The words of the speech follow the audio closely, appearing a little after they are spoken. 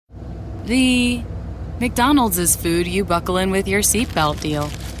The McDonald's is food you buckle in with your seatbelt deal.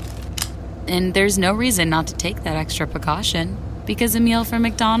 And there's no reason not to take that extra precaution, because a meal from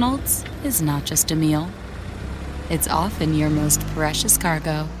McDonald's is not just a meal. It's often your most precious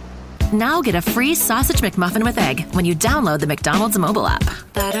cargo. Now get a free Sausage McMuffin with egg when you download the McDonald's mobile app.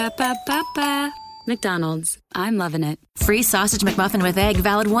 Ba-da-ba-ba-ba. McDonald's. I'm loving it. Free Sausage McMuffin with egg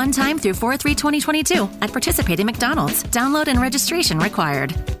valid one time through 4/3/2022 at participating McDonald's. Download and registration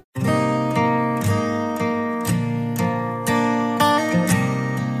required.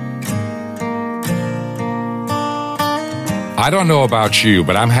 I don't know about you,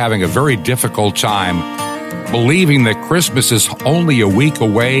 but I'm having a very difficult time believing that Christmas is only a week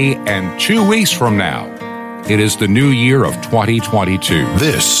away, and 2 weeks from now, it is the new year of 2022.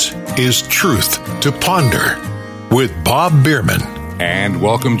 This is Truth to Ponder with Bob Bierman. And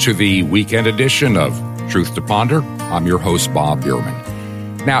welcome to the weekend edition of Truth to Ponder. I'm your host, Bob Bierman.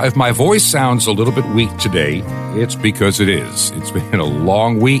 Now, if my voice sounds a little bit weak today, it's because it is. It's been a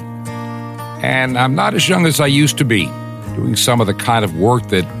long week, and I'm not as young as I used to be, doing some of the kind of work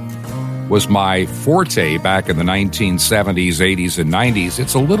that was my forte back in the 1970s, 80s, and 90s.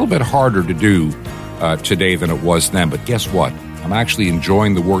 It's a little bit harder to do today than it was then, but guess what? I'm actually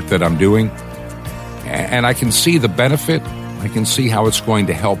enjoying the work that I'm doing, and I can see the benefit. I can see how it's going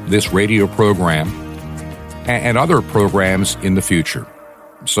to help this radio program and other programs in the future.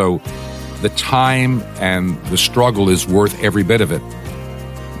 So the time and the struggle is worth every bit of it.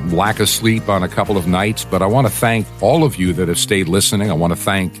 Lack of sleep on a couple of nights, but I want to thank all of you that have stayed listening. I want to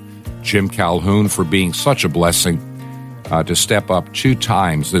thank Jim Calhoun for being such a blessing to step up 2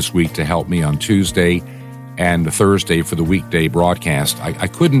 times this week to help me on Tuesday and Thursday for the weekday broadcast. I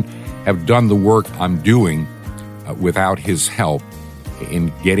couldn't have done the work I'm doing without his help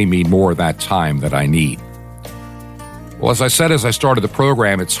in getting me more of that time that I need. Well, as I said as I started the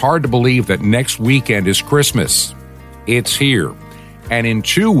program, it's hard to believe that next weekend is Christmas. It's here. And in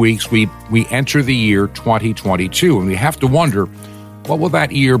 2 weeks, we enter the year 2022, and we have to wonder, what will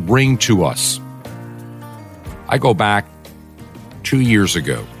that year bring to us? I go back 2 years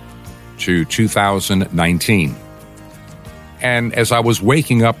ago to 2019. And as I was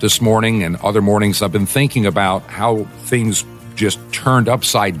waking up this morning and other mornings, I've been thinking about how things just turned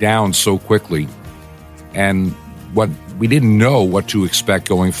upside down so quickly, and what we didn't know what to expect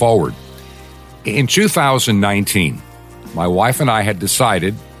going forward. In 2019, my wife and I had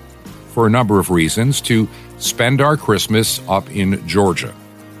decided, for a number of reasons, to spend our Christmas up in Georgia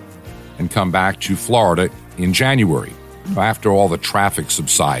and come back to Florida in January, after all the traffic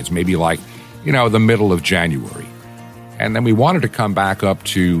subsides, maybe like, the middle of January. And then we wanted to come back up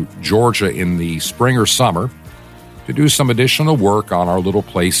to Georgia in the spring or summer to do some additional work on our little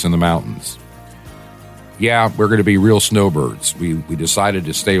place in the mountains. Yeah, we're going to be real snowbirds. We decided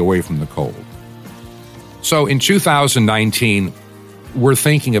to stay away from the cold. So in 2019, we're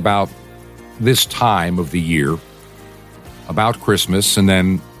thinking about this time of the year, about Christmas, and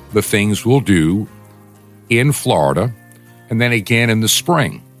then the things we'll do in Florida, and then again in the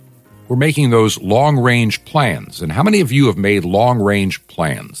spring. We're making those long-range plans. And how many of you have made long-range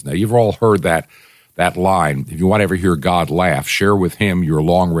plans? Now, you've all heard that line. If you want to ever hear God laugh, share with him your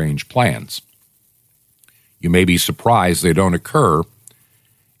long-range plans. You may be surprised they don't occur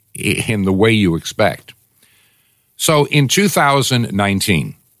in the way you expect. So in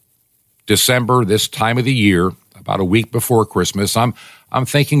 2019, December, this time of the year, about a week before Christmas, I'm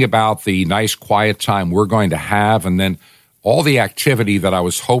thinking about the nice quiet time we're going to have, and then all the activity that I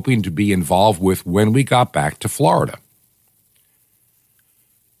was hoping to be involved with when we got back to Florida.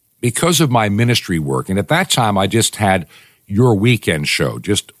 Because of my ministry work, and at that time I just had Your Weekend Show,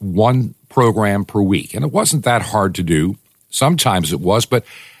 just one program per week, and it wasn't that hard to do. Sometimes it was, but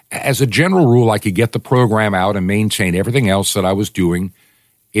as a general rule, I could get the program out and maintain everything else that I was doing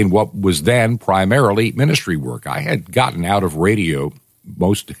in what was then primarily ministry work. I had gotten out of radio,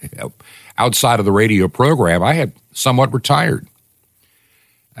 outside of the radio program. I had somewhat retired.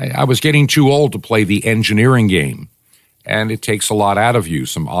 I was getting too old to play the engineering game, and it takes a lot out of you,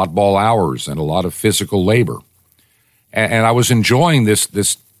 some oddball hours and a lot of physical labor. And I was enjoying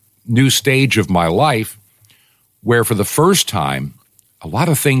this new stage of my life where for the first time, a lot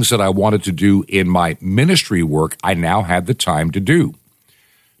of things that I wanted to do in my ministry work, I now had the time to do.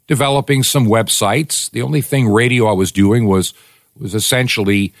 Developing some websites. The only thing radio I was doing was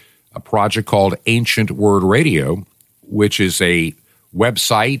essentially a project called Ancient Word Radio, which is a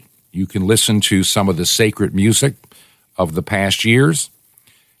website. You can listen to some of the sacred music of the past years.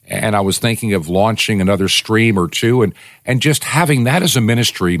 And I was thinking of launching another stream or two and just having that as a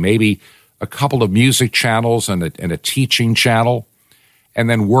ministry, maybe a couple of music channels and a teaching channel. and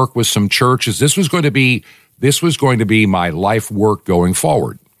then work with some churches. This was going to be my life work going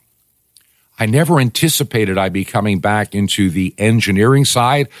forward. I never anticipated I'd be coming back into the engineering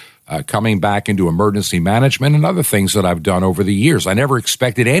side, coming back into emergency management and other things that I've done over the years. I never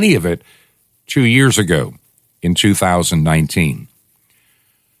expected any of it 2 years ago in 2019.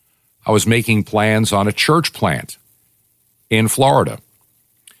 I was making plans on a church plant in Florida.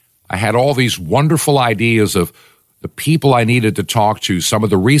 I had all these wonderful ideas of the people I needed to talk to, some of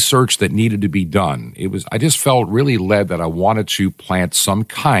the research that needed to be done. I just felt really led that I wanted to plant some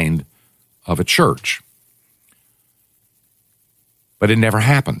kind of a church. But it never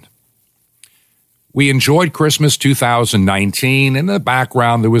happened. We enjoyed Christmas 2019. In the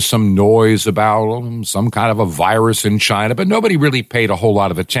background, there was some noise about some kind of a virus in China, but nobody really paid a whole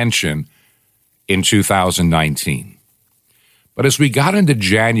lot of attention in 2019. But as we got into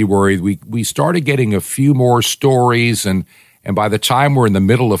January, we started getting a few more stories, and by the time we're in the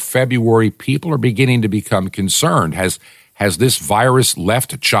middle of February, people are beginning to become concerned. Has this virus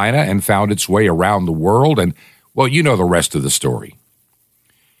left China and found its way around the world? And, well, you know the rest of the story.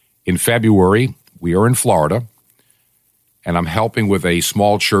 In February, we are in Florida, and I'm helping with a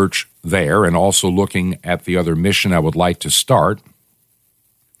small church there and also looking at the other mission I would like to start.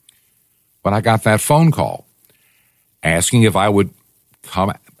 But I got that phone call asking if I would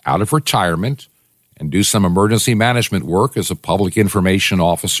come out of retirement and do some emergency management work as a public information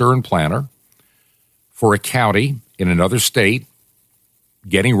officer and planner for a county in another state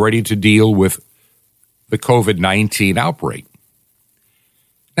getting ready to deal with the COVID-19 outbreak.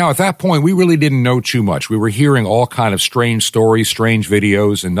 Now, at that point, we really didn't know too much. We were hearing all kind of strange stories, strange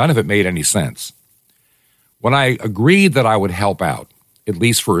videos, and none of it made any sense. When I agreed that I would help out, at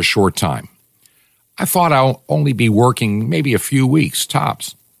least for a short time, I thought I'll only be working maybe a few weeks,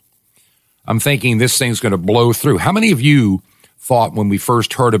 tops. I'm thinking this thing's going to blow through. How many of you thought when we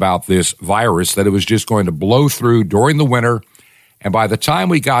first heard about this virus that it was just going to blow through during the winter, and by the time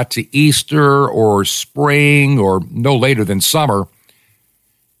we got to Easter or spring or no later than summer,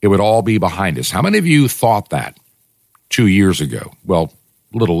 it would all be behind us? How many of you thought that 2 years ago? Well,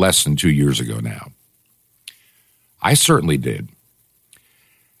 a little less than 2 years ago now. I certainly did.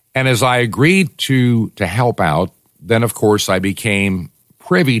 And as I agreed to help out, then, of course, I became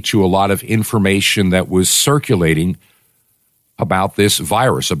privy to a lot of information that was circulating about this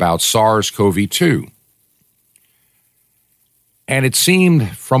virus, about SARS-CoV-2. And it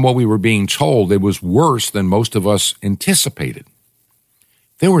seemed, from what we were being told, it was worse than most of us anticipated.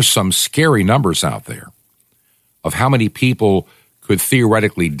 There were some scary numbers out there of how many people could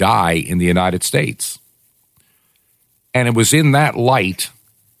theoretically die in the United States. And it was in that light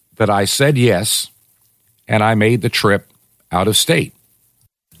that I said yes, and I made the trip out of state.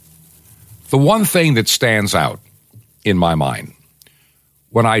 The one thing that stands out in my mind,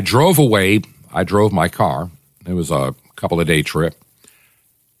 when I drove away, I drove my car. It was a couple-of-day trip.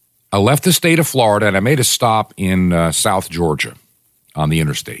 I left the state of Florida, and I made a stop in South Georgia on the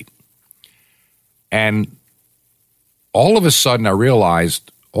interstate. And all of a sudden, I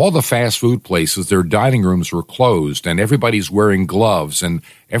realized all the fast food places, their dining rooms were closed, and everybody's wearing gloves, and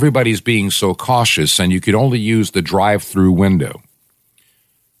everybody's being so cautious, and you could only use the drive-through window.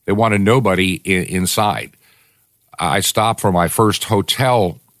 They wanted nobody inside. I stopped for my first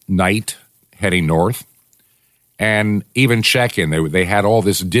hotel night heading north, and even check-in. They had all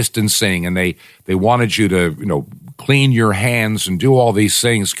this distancing, and they wanted you to, clean your hands and do all these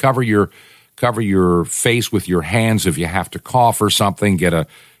things, cover your face with your hands if you have to cough or something, get a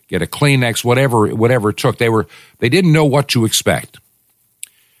Kleenex, whatever it took. They didn't know what to expect.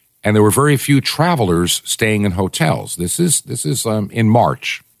 And there were very few travelers staying in hotels. This is in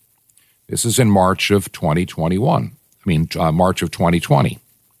March. This is in March of 2021. March of 2020.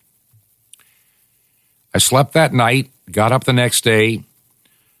 I slept that night, got up the next day.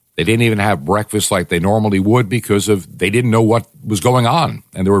 They didn't even have breakfast like they normally would because they didn't know what was going on,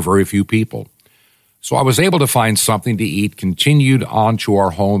 and there were very few people. So I was able to find something to eat, continued on to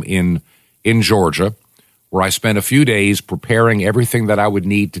our home in Georgia, where I spent a few days preparing everything that I would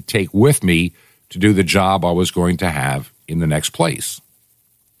need to take with me to do the job I was going to have in the next place.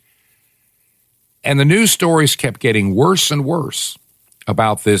 And the news stories kept getting worse and worse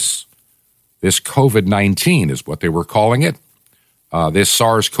about this COVID-19 is what they were calling it. This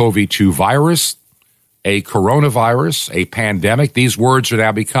SARS-CoV-2 virus, a coronavirus, a pandemic. These words are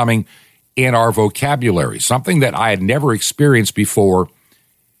now becoming in our vocabulary, something that I had never experienced before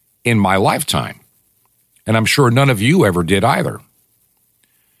in my lifetime. And I'm sure none of you ever did either.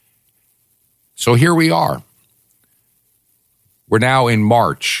 So here we are. We're now in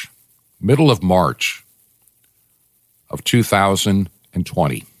March, middle of March of 2021.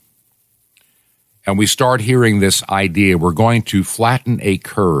 2020. And we start hearing this idea, we're going to flatten a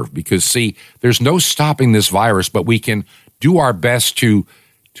curve because, see, there's no stopping this virus, but we can do our best to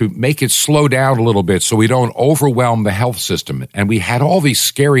make it slow down a little bit so we don't overwhelm the health system. And we had all these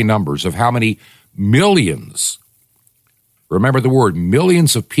scary numbers of how many millions, remember the word,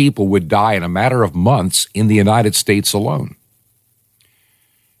 millions of people would die in a matter of months in the United States alone.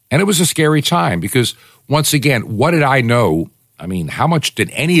 And it was a scary time because, once again, what did I know? I mean, how much did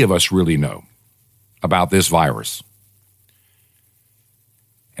any of us really know about this virus?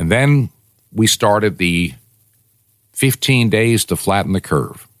 And then we started the 15 days to flatten the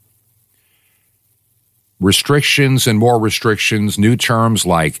curve. Restrictions and more restrictions, new terms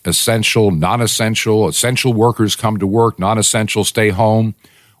like essential, non-essential, essential workers come to work, non-essential stay home.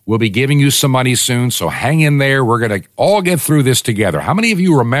 We'll be giving you some money soon, so hang in there. We're going to all get through this together. How many of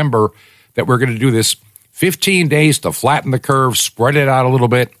you remember that we're going to do this 15 days to flatten the curve, spread it out a little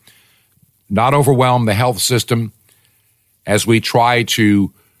bit, not overwhelm the health system as we try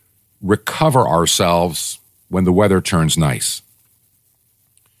to recover ourselves when the weather turns nice?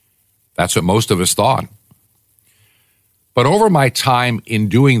 That's what most of us thought. But over my time in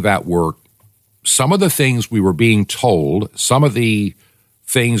doing that work, some of the things we were being told, some of the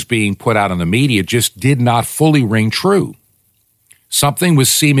things being put out in the media just did not fully ring true. Something was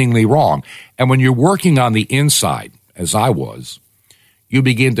seemingly wrong. And when you're working on the inside, as I was, you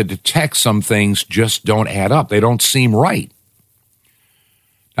begin to detect some things just don't add up. They don't seem right.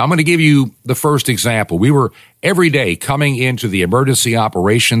 Now, I'm going to give you the first example. We were every day coming into the Emergency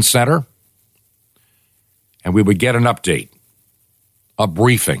Operations Center, and we would get an update, a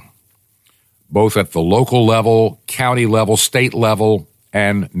briefing, both at the local level, county level, state level,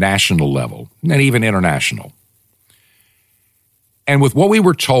 and national level, and even international. And with what we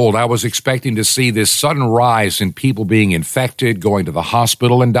were told, I was expecting to see this sudden rise in people being infected, going to the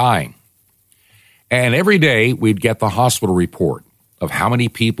hospital, and dying. And every day we'd get the hospital report of how many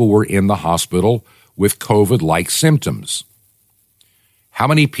people were in the hospital with COVID-like symptoms, how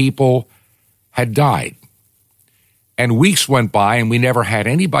many people had died. And weeks went by, and we never had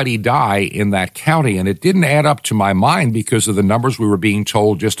anybody die in that county, and it didn't add up to my mind because of the numbers we were being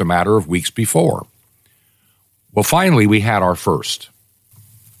told just a matter of weeks before. Well, finally, we had our first.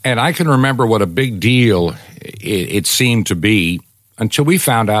 And I can remember what a big deal it seemed to be until we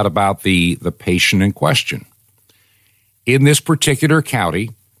found out about the patient in question. In this particular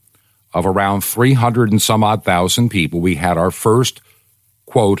county of around 300 and some odd thousand people, we had our first,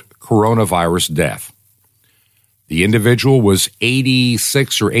 quote, coronavirus death. The individual was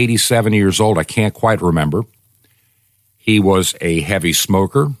 86 or 87 years old. I can't quite remember. He was a heavy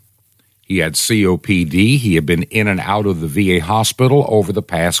smoker. He had COPD. He had been in and out of the VA hospital over the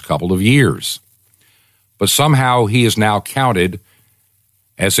past couple of years. But somehow he is now counted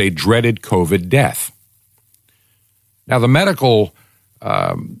as a dreaded COVID death. Now, the medical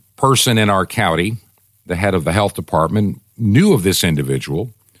person in our county, the head of the health department, knew of this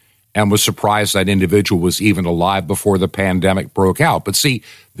individual and was surprised that individual was even alive before the pandemic broke out. But see,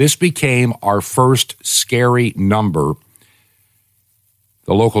 this became our first scary number.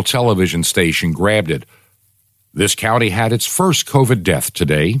 The local television station grabbed it. This county had its first COVID death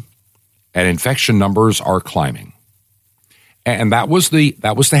today, and infection numbers are climbing. And that was the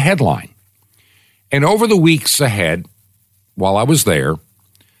headline. And over the weeks ahead, while I was there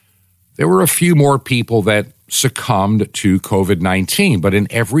were a few more people that succumbed to COVID-19, but in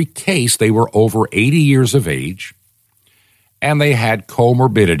every case, they were over 80 years of age, and they had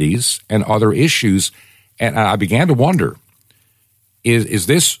comorbidities and other issues. And I began to wonder, is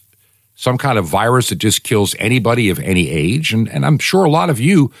this some kind of virus that just kills anybody of any age? And I'm sure a lot of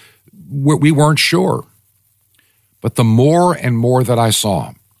you, we weren't sure. But the more and more that I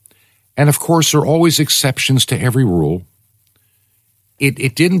saw, and of course there are always exceptions to every rule,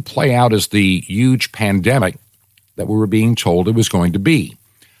 it didn't play out as the huge pandemic that we were being told it was going to be.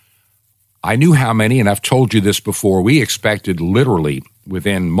 I knew how many, and I've told you this before, we expected literally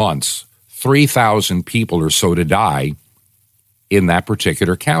within months 3,000 people or so to die in that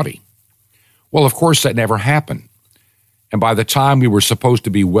particular county. Well, of course, that never happened. And by the time we were supposed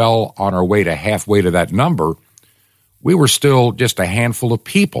to be well on our way to halfway to that number, we were still just a handful of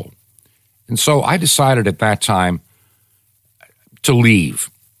people. And so I decided at that time to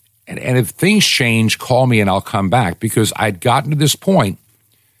leave. And if things change, call me and I'll come back, because I'd gotten to this point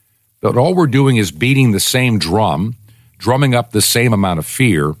that all we're doing is beating the same drum, drumming up the same amount of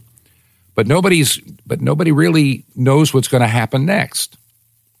fear, but nobody really knows what's going to happen next.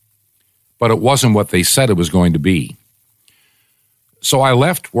 But it wasn't what they said it was going to be. So I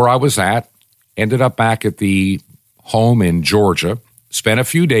left where I was at, ended up back at the home in Georgia, spent a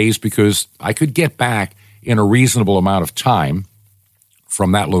few days because I could get back in a reasonable amount of time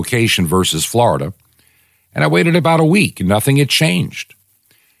from that location versus Florida. And I waited about a week and nothing had changed.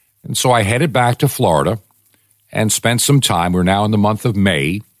 And so I headed back to Florida and spent some time. We're now in the month of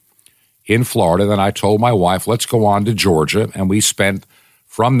May in Florida. Then I told my wife, let's go on to Georgia. And we spent,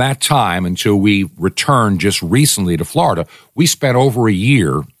 from that time until we returned just recently to Florida, we spent over a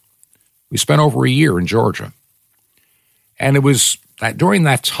year. We spent over a year in Georgia. And it was during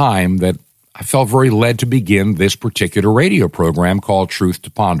that time that I felt very led to begin this particular radio program called Truth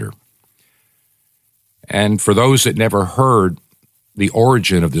to Ponder. And for those that never heard the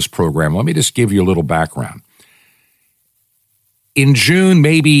origin of this program, let me just give you a little background. In June,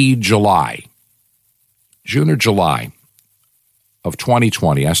 maybe July, June or July of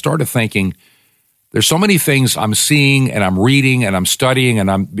 2020, I started thinking, there's so many things I'm seeing and I'm reading and I'm studying,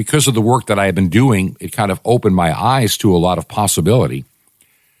 and because of the work that I have been doing, it kind of opened my eyes to a lot of possibility.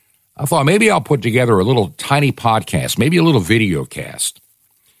 I thought maybe I'll put together a little tiny podcast, maybe a little video cast.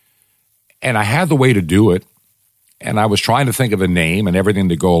 And I had the way to do it, and I was trying to think of a name and everything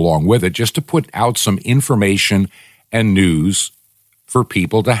to go along with it, just to put out some information and news for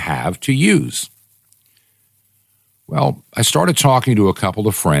people to have to use. Well, I started talking to a couple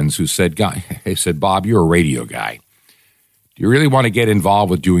of friends who said, Bob, you're a radio guy. Do you really want to get involved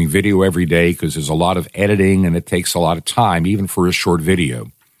with doing video every day? Because there's a lot of editing and it takes a lot of time, even for a short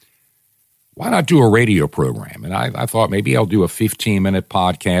video. Why not do a radio program? And I thought maybe I'll do a 15-minute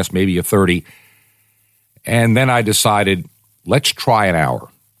podcast, maybe a 30. And then I decided, let's try an hour.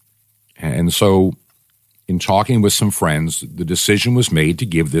 And so in talking with some friends, the decision was made to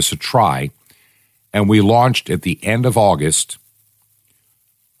give this a try. And we launched at the end of August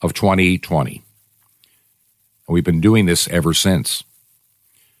of 2020. And we've been doing this ever since.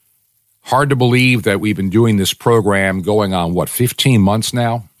 Hard to believe that we've been doing this program going on, 15 months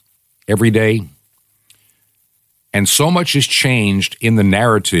now, every day? And so much has changed in the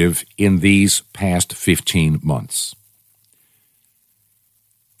narrative in these past 15 months.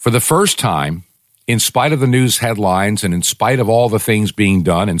 For the first time, in spite of the news headlines and in spite of all the things being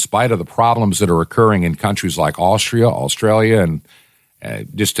done, in spite of the problems that are occurring in countries like Austria, Australia, and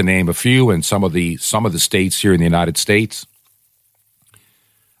just to name a few, and some of the states here in the United States,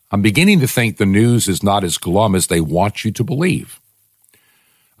 I'm beginning to think the news is not as glum as they want you to believe.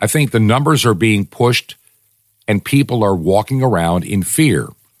 I think the numbers are being pushed and people are walking around in fear.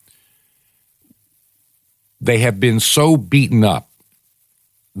 They have been so beaten up.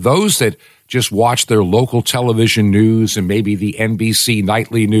 Those that just watch their local television news and maybe the NBC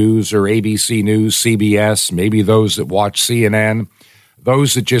Nightly News or ABC News, CBS, maybe those that watch CNN,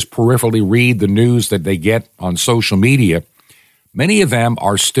 those that just peripherally read the news that they get on social media, many of them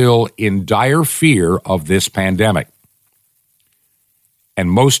are still in dire fear of this pandemic. In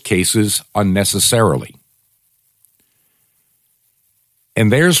most cases, unnecessarily.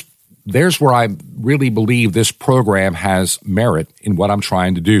 And there's where I really believe this program has merit in what I'm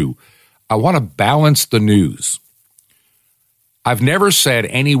trying to do. I want to balance the news. I've never said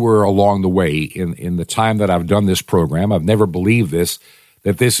anywhere along the way in the time that I've done this program, I've never believed this,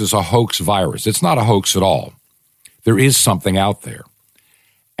 that this is a hoax virus. It's not a hoax at all. There is something out there.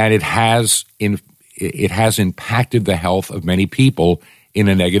 And it has impacted the health of many people in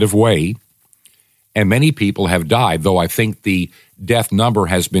a negative way, and many people have died, though I think the death number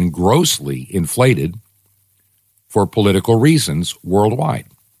has been grossly inflated for political reasons worldwide.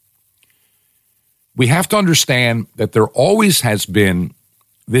 We have to understand that there always has been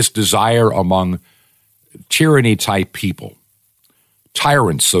this desire among tyranny-type people,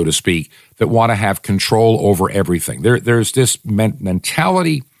 tyrants, so to speak, that want to have control over everything. There's this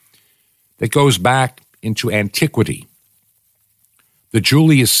mentality that goes back into antiquity. The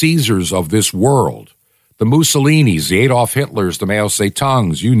Julius Caesars of this world, the Mussolinis, the Adolf Hitlers, the Mao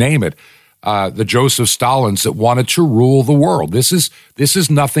Zedongs, you name it, the Joseph Stalins that wanted to rule the world. This is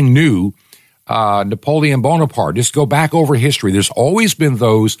nothing new. Napoleon Bonaparte, just go back over history. There's always been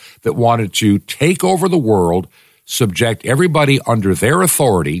those that wanted to take over the world, subject everybody under their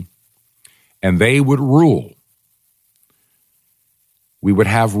authority, and they would rule. We would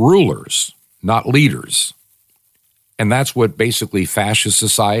have rulers, not leaders. And that's what basically fascist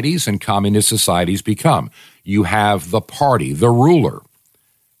societies and communist societies become. You have the party, the ruler,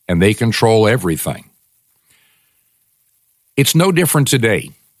 and they control everything. It's no different today.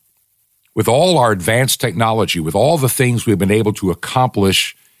 With all our advanced technology, with all the things we've been able to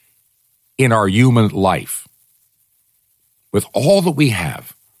accomplish in our human life, with all that we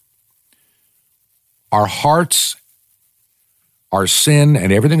have, our hearts, our sin,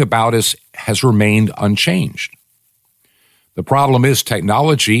 and everything about us has remained unchanged. The problem is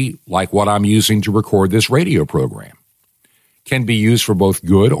technology, like what I'm using to record this radio program, can be used for both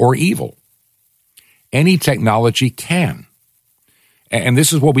good or evil. Any technology can. And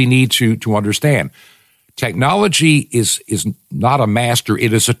this is what we need to understand. Technology is not a master,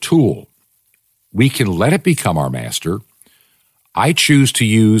 it is a tool. We can let it become our master. I choose to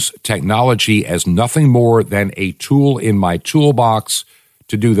use technology as nothing more than a tool in my toolbox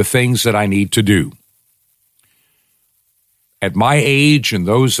to do the things that I need to do. At my age, and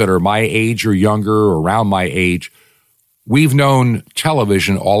those that are my age or younger, or around my age, we've known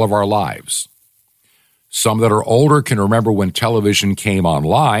television all of our lives. Some that are older can remember when television came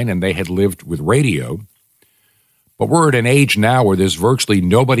online and they had lived with radio. But we're at an age now where there's virtually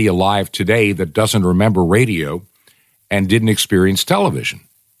nobody alive today that doesn't remember radio and didn't experience television.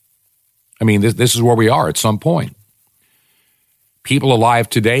 I mean, this is where we are at some point. People alive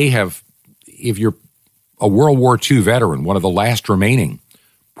today have, if you're a World War II veteran, one of the last remaining,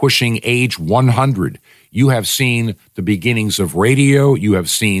 pushing age 100, you have seen the beginnings of radio, you have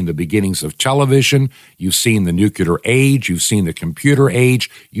seen the beginnings of television, you've seen the nuclear age, you've seen the computer age,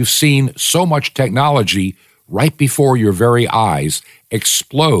 you've seen so much technology right before your very eyes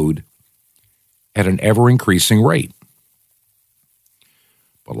explode at an ever-increasing rate.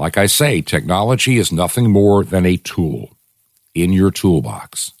 But like I say, technology is nothing more than a tool in your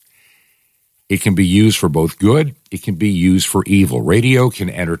toolbox. It can be used for both good, it can be used for evil. Radio can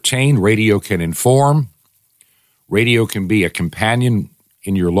entertain, radio can inform, radio can be a companion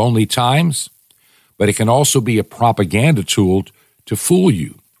in your lonely times, but it can also be a propaganda tool to fool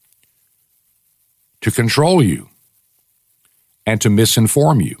you, to control you, and to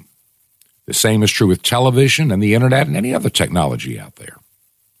misinform you. The same is true with television and the internet and any other technology out there.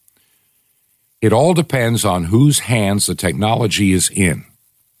 It all depends on whose hands the technology is in.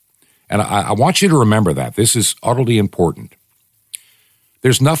 And I want you to remember that. This is utterly important.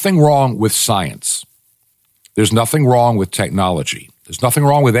 There's nothing wrong with science. There's nothing wrong with technology. There's nothing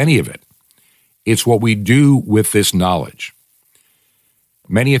wrong with any of it. It's what we do with this knowledge.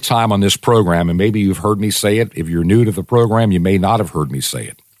 Many a time on this program, and maybe you've heard me say it, if you're new to the program, you may not have heard me say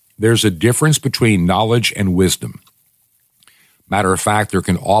it. There's a difference between knowledge and wisdom. Matter of fact, there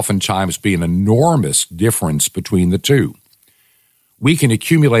can oftentimes be an enormous difference between the two. We can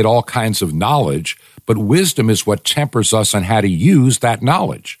accumulate all kinds of knowledge, but wisdom is what tempers us on how to use that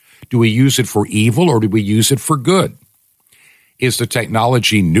knowledge. Do we use it for evil or do we use it for good? Is the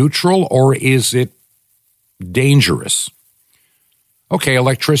technology neutral or is it dangerous? Okay,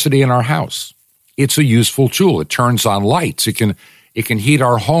 electricity in our house. It's a useful tool. It turns on lights. It can heat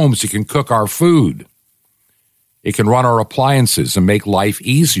our homes. It can cook our food. It can run our appliances and make life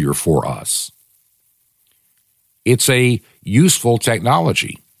easier for us. It's a useful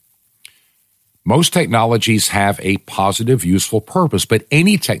technology. Most technologies have a positive, useful purpose, but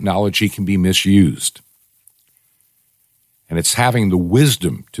any technology can be misused. And it's having the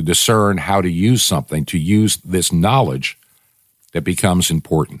wisdom to discern how to use something, to use this knowledge, that becomes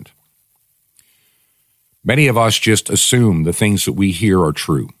important. Many of us just assume the things that we hear are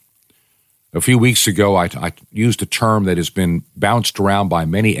true. A few weeks ago, I used a term that has been bounced around by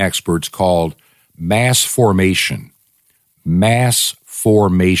many experts called mass formation. Mass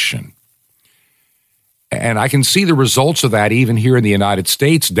formation. And I can see the results of that even here in the United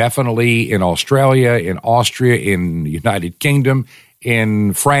States, definitely in Australia, in Austria, in the United Kingdom,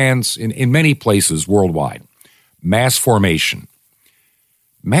 in France, in many places worldwide. Mass formation.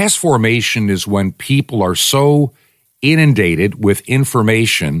 Mass formation is when people are so inundated with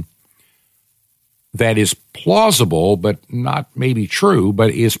information that is plausible, but not maybe true,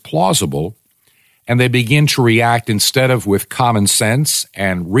 but is plausible, and they begin to react instead of with common sense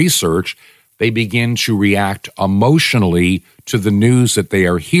and research, they begin to react emotionally to the news that they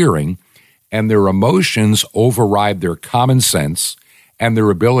are hearing, and their emotions override their common sense and their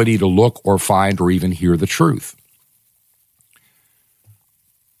ability to look or find or even hear the truth.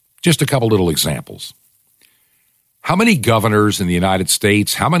 Just a couple little examples. How many governors in the United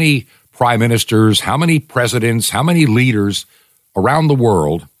States, how many prime ministers, how many presidents, how many leaders around the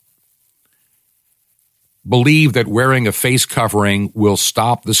world believe that wearing a face covering will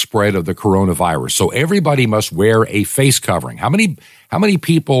stop the spread of the coronavirus? So everybody must wear a face covering. How many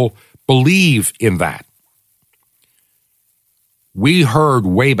people believe in that? We heard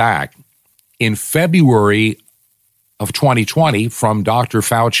way back in February of 2020 from Dr.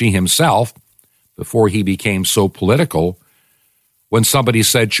 Fauci himself, before he became so political, when somebody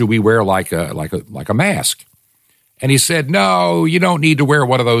said, should we wear like a mask? And he said, no, you don't need to wear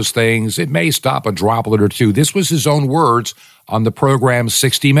one of those things. It may stop a droplet or two. This was his own words on the program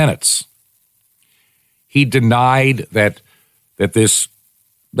 60 Minutes. He denied that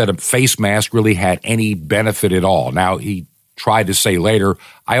that a face mask really had any benefit at all. Now, he tried to say later,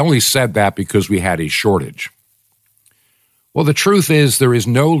 I only said that because we had a shortage. Well, the truth is there is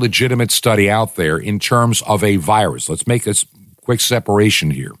no legitimate study out there in terms of a virus. Let's make a quick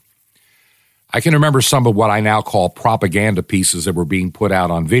separation here. I can remember some of what I now call propaganda pieces that were being put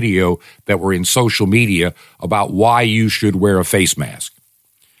out on video that were in social media about why you should wear a face mask.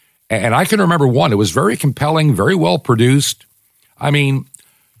 And I can remember one. It was very compelling, very well produced. I mean,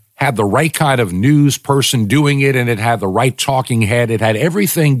 had the right kind of news person doing it, and it had the right talking head. It had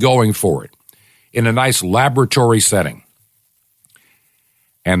everything going for it in a nice laboratory setting.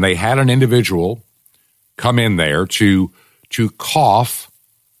 And they had an individual come in there to cough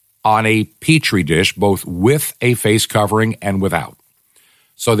on a Petri dish, both with a face covering and without.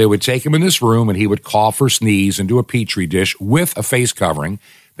 So they would take him in this room, and he would cough or sneeze into a Petri dish with a face covering.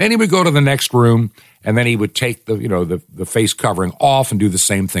 Then he would go to the next room, and then he would take the face covering off and do the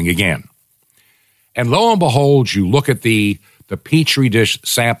same thing again. And lo and behold, you look at the Petri dish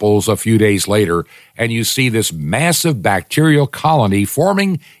samples a few days later, and you see this massive bacterial colony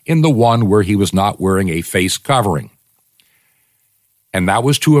forming in the one where he was not wearing a face covering. And that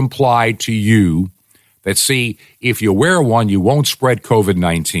was to imply to you that, see, if you wear one, you won't spread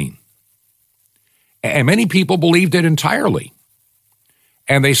COVID-19. And many people believed it entirely.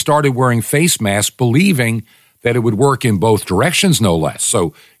 And they started wearing face masks, believing that it would work in both directions, no less.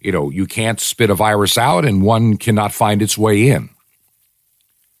 So, you can't spit a virus out and one cannot find its way in.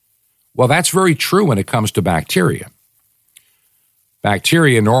 Well, that's very true when it comes to bacteria.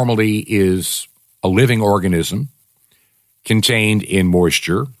 Bacteria normally is a living organism contained in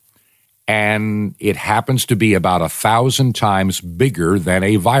moisture, and it happens to be about 1,000 times bigger than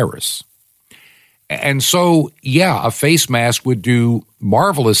a virus. And so, yeah, a face mask would do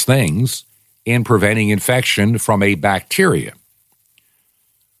marvelous things in preventing infection from a bacteria.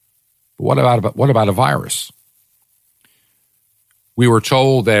 But what about a virus? We were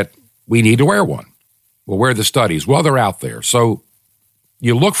told that we need to wear one. Well, where are the studies? Well, they're out there. So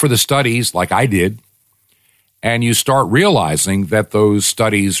you look for the studies like I did, and you start realizing that those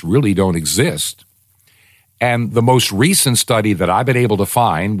studies really don't exist. And the most recent study that I've been able to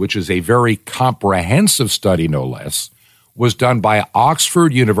find, which is a very comprehensive study, no less, was done by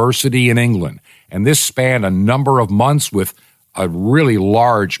Oxford University in England. And this spanned a number of months with a really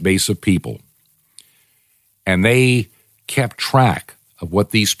large base of people. And they kept track of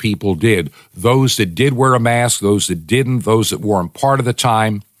what these people did. Those that did wear a mask, those that didn't, those that wore them part of the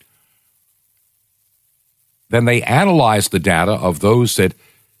time. Then they analyzed the data of those that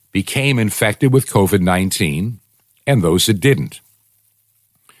became infected with COVID-19 and those that didn't.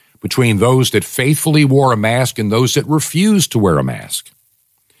 Between those that faithfully wore a mask and those that refused to wear a mask.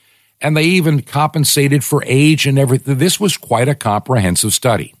 And they even compensated for age and everything. This was quite a comprehensive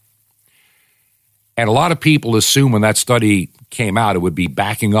study. And a lot of people assume when that study came out, it would be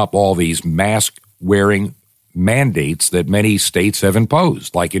backing up all these mask-wearing mandates that many states have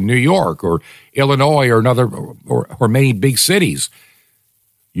imposed, like in New York or Illinois or many big cities.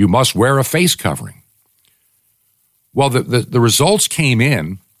 You must wear a face covering. Well, the results came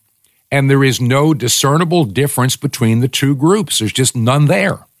in, and there is no discernible difference between the two groups. There's just none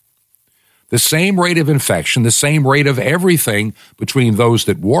there. The same rate of infection, the same rate of everything between those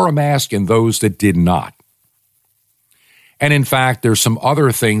that wore a mask and those that did not. And in fact, there's some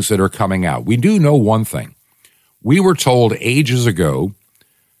other things that are coming out. We do know one thing. We were told ages ago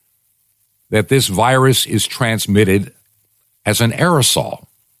that this virus is transmitted as an aerosol.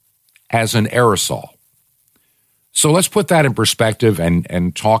 So let's put that in perspective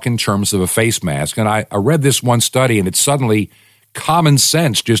and talk in terms of a face mask. And I read this one study, and it's suddenly common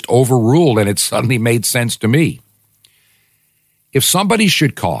sense just overruled, and it suddenly made sense to me. If somebody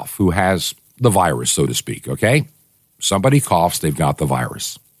should cough who has the virus, so to speak, okay? Somebody coughs, they've got the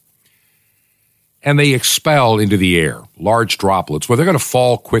virus. And they expel into the air large droplets where they're going to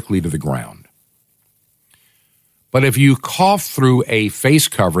fall quickly to the ground. But if you cough through a face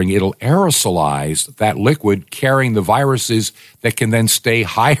covering, it'll aerosolize that liquid carrying the viruses that can then stay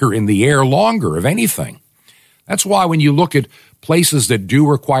higher in the air longer, if anything. That's why when you look at places that do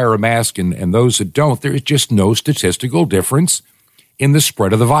require a mask and those that don't, there is just no statistical difference in the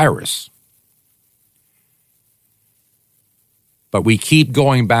spread of the virus. But we keep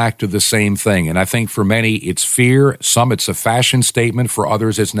going back to the same thing. And I think for many, it's fear. Some, it's a fashion statement. For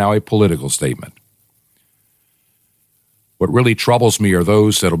others, it's now a political statement. What really troubles me are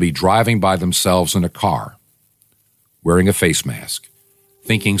those that'll be driving by themselves in a car, wearing a face mask,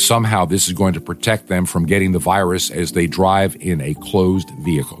 thinking somehow this is going to protect them from getting the virus as they drive in a closed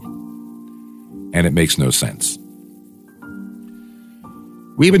vehicle. And it makes no sense.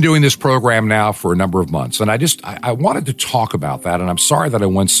 We've been doing this program now for a number of months, and I wanted to talk about that, and I'm sorry that I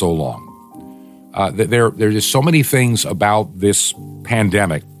went so long. There's just so many things about this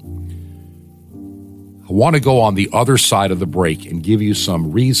pandemic. I want to go on the other side of the break and give you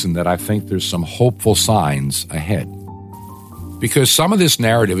some reason that I think there's some hopeful signs ahead. Because some of this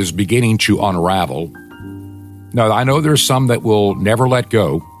narrative is beginning to unravel. Now, I know there's some that will never let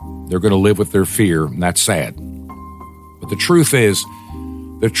go. They're going to live with their fear, and that's sad. But the truth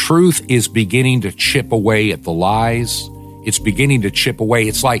is beginning to chip away at the lies. It's beginning to chip away.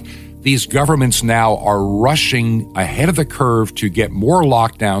 It's like these governments now are rushing ahead of the curve to get more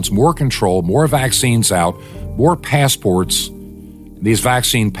lockdowns, more control, more vaccines out, more passports. These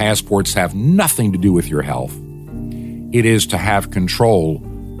vaccine passports have nothing to do with your health. It is to have control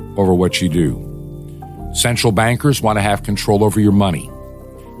over what you do. Central bankers want to have control over your money.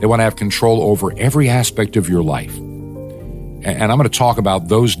 They want to have control over every aspect of your life. And I'm going to talk about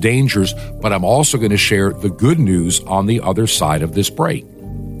those dangers, but I'm also going to share the good news on the other side of this break.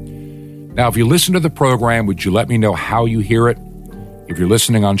 Now, if you listen to the program, would you let me know how you hear it? If you're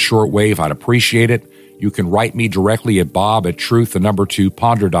listening on shortwave, I'd appreciate it. You can write me directly at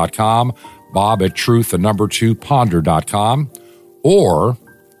bob@truth2ponder.com, bob@truth2ponder.com, or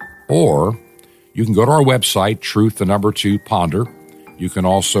you can go to our website, truth2ponder. You can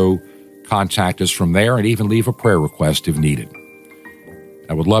also contact us from there and even leave a prayer request if needed.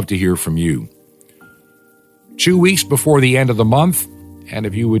 I would love to hear from you. 2 weeks before the end of the month, and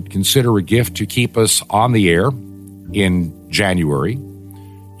if you would consider a gift to keep us on the air in January,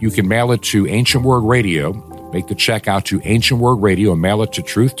 you can mail it to Ancient Word Radio. Make the check out to Ancient Word Radio and mail it to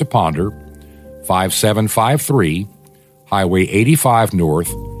Truth to Ponder, 5753, Highway 85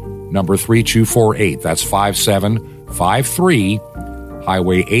 North, number 3248. That's 5753,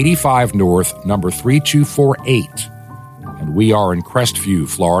 Highway 85 North, number 3248. And we are in Crestview,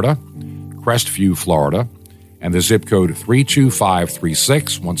 Florida, and the zip code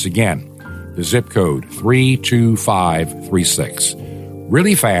 32536. Once again, the zip code 32536.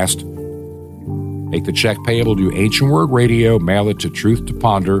 Really fast. Make the check payable to Ancient Word Radio. Mail it to Truth to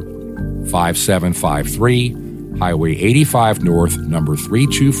Ponder, 5753, Highway 85 North, number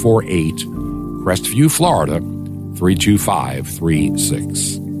 3248, Crestview, Florida,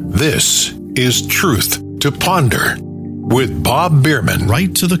 32536. This is Truth to Ponder with Bob Bierman.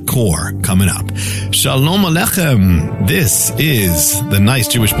 Right to the core coming up. Shalom Aleichem. This is the nice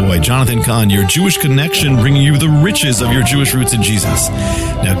Jewish boy, Jonathan Kahn, your Jewish connection, bringing you the riches of your Jewish roots in Jesus.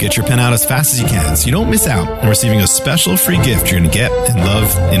 Now get your pen out as fast as you can so you don't miss out on receiving a special free gift you're going to get and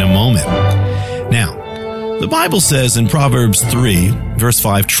love in a moment. Now, the Bible says in Proverbs 3, verse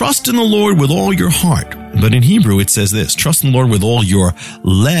 5, trust in the Lord with all your heart. But in Hebrew, it says this, trust in the Lord with all your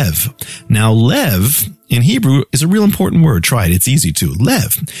lev. Now, lev in Hebrew is a real important word. Try it. It's easy to.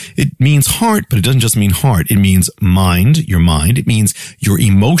 Lev. It means heart, but it doesn't just mean heart. It means mind, your mind. It means your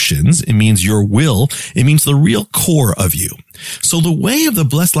emotions. It means your will. It means the real core of you. So the way of the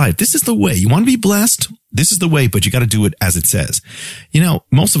blessed life, this is the way. You want to be blessed? This is the way, but you got to do it as it says. You know,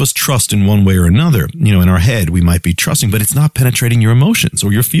 most of us trust in one way or another. You know, in our head, we might be trusting, but it's not penetrating your emotions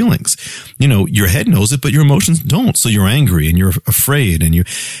or your feelings. You know, your head knows it, but your emotions don't. So you're angry and you're afraid and you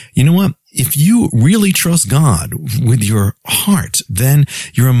know what? If you really trust God with your heart, then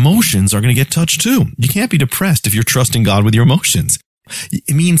your emotions are going to get touched too. You can't be depressed if you're trusting God with your emotions.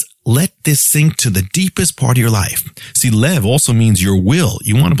 It means let this sink to the deepest part of your life. See, lev also means your will.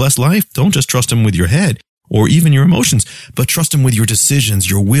 You want a blessed life? Don't just trust him with your head or even your emotions, but trust him with your decisions,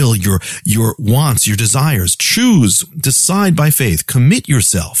 your will, your wants, your desires. Choose, decide by faith, commit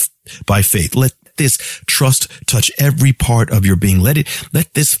yourself by faith. Let this trust touch every part of your being. Let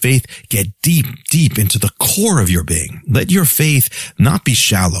this faith get deep, deep into the core of your being. Let your faith not be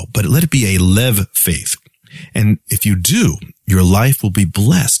shallow, but let it be a lev faith. And if you do, your life will be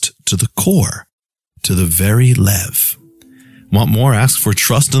blessed to the core, to the very lev. Want more? Ask for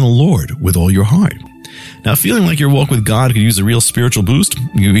trust in the Lord with all your heart. Now, feeling like your walk with God could use a real spiritual boost?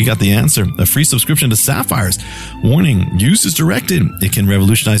 We got the answer. A free subscription to Sapphires. Warning, use as directed. It can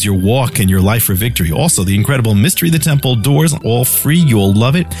revolutionize your walk and your life for victory. Also, the incredible Mystery of the Temple Doors, all free. You'll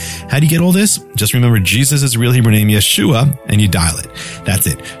love it. How do you get all this? Just remember Jesus' real Hebrew name, Yeshua, and you dial it. That's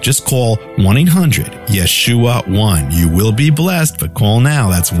it. Just call 1-800-YESHUA-1. You will be blessed, but call now.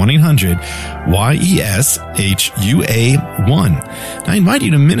 That's 1-800-YESHUA-1. I invite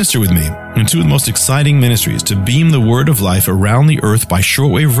you to minister with me in two of the most exciting ministries, to beam the word of life around the earth by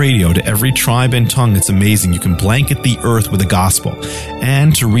shortwave radio to every tribe and tongue. It's amazing. You can blanket the earth with the gospel,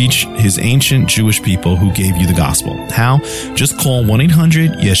 and to reach his ancient Jewish people who gave you the gospel. How? Just call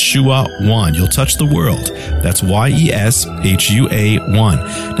 1-800-YESHUA-1. You'll touch the world. That's YESHUA1.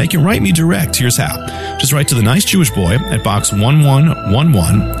 Now you can write me direct. Here's how. Just write to the Nice Jewish Boy at Box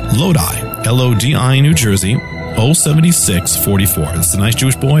 1111, Lodi, Lodi, New Jersey, 07644. That's the Nice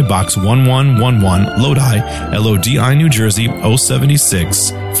Jewish Boy, Box 1111, Lodi, Lodi, New Jersey,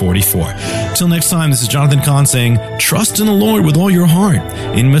 07644. Till next time, this is Jonathan Kahn saying, trust in the Lord with all your heart,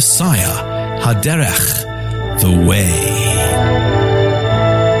 in Messiah, Haderech, the way.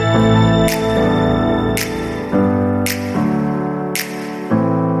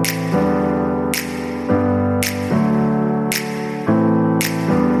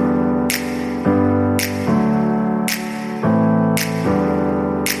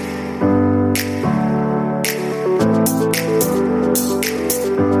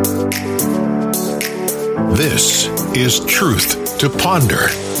 This is Truth to Ponder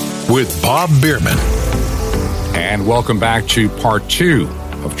with Bob Bierman. And welcome back to part 2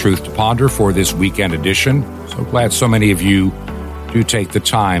 of Truth to Ponder for this weekend edition. So glad so many of you do take the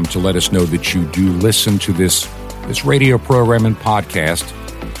time to let us know that you do listen to this radio program and podcast,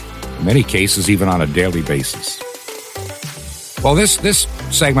 in many cases even on a daily basis. Well, this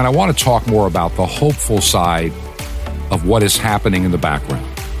segment, I want to talk more about the hopeful side of what is happening in the background.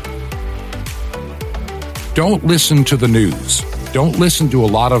 Don't listen to the news. Don't listen to a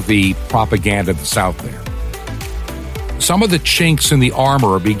lot of the propaganda that's out there. Some of the chinks in the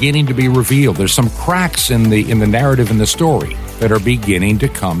armor are beginning to be revealed. There's some cracks in the narrative and the story that are beginning to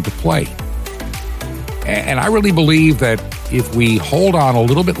come to play. And I really believe that if we hold on a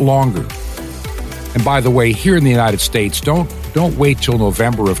little bit longer, and by the way, here in the United States, don't wait till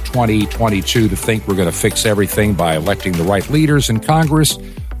November of 2022 to think we're going to fix everything by electing the right leaders in Congress.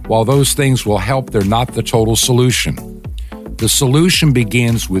 While those things will help, they're not the total solution. The solution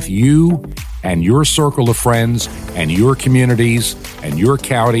begins with you and your circle of friends and your communities and your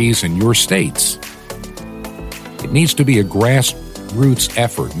counties and your states. It needs to be a grassroots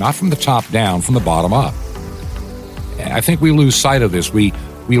effort, not from the top down, from the bottom up. And I think we lose sight of this. We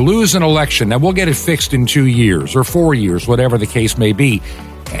lose an election, now we'll get it fixed in 2 years or 4 years, whatever the case may be.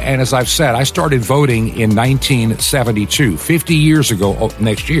 And as I've said, I started voting in 1972, 50 years ago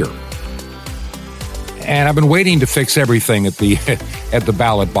next year. And I've been waiting to fix everything at the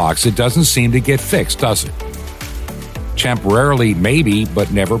ballot box. It doesn't seem to get fixed, does it? Temporarily, maybe,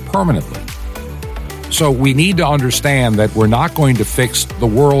 but never permanently. So we need to understand that we're not going to fix the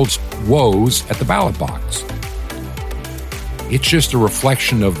world's woes at the ballot box. It's just a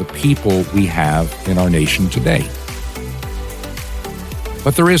reflection of the people we have in our nation today.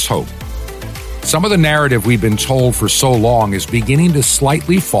 But there is hope. Some of the narrative we've been told for so long is beginning to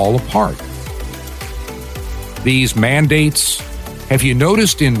slightly fall apart. These mandates, have you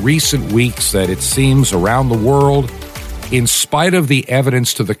noticed in recent weeks that it seems around the world, in spite of the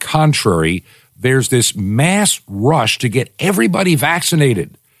evidence to the contrary, there's this mass rush to get everybody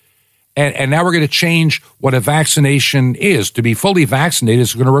vaccinated. And now we're going to change what a vaccination is. To be fully vaccinated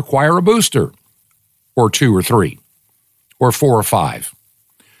is going to require a booster, or 2 or 3, or 4 or 5.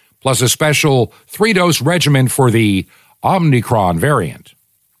 Plus a special 3-dose regimen for the Omicron variant,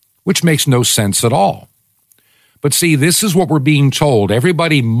 which makes no sense at all. But see, this is what we're being told.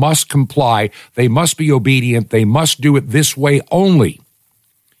 Everybody must comply. They must be obedient. They must do it this way only.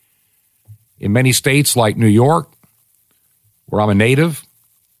 In many states like New York, where I'm a native,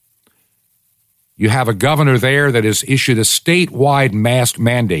 you have a governor there that has issued a statewide mask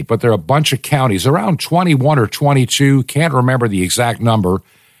mandate, but there are a bunch of counties, around 21 or 22, can't remember the exact number,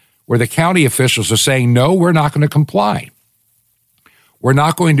 where the county officials are saying, no, we're not going to comply. We're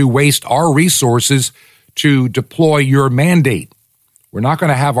not going to waste our resources to deploy your mandate. We're not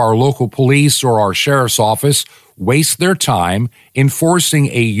going to have our local police or our sheriff's office waste their time enforcing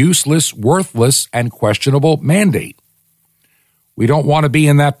a useless, worthless, and questionable mandate. We don't want to be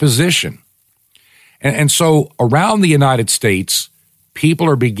in that position. And so around the United States, people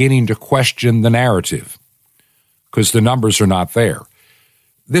are beginning to question the narrative because the numbers are not there.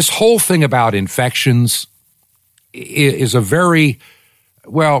 This whole thing about infections is it's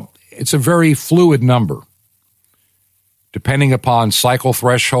a very fluid number. Depending upon cycle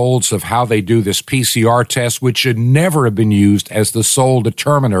thresholds of how they do this PCR test, which should never have been used as the sole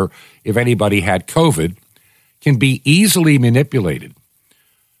determiner if anybody had COVID, can be easily manipulated.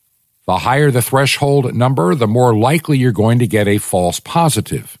 The higher the threshold number, the more likely you're going to get a false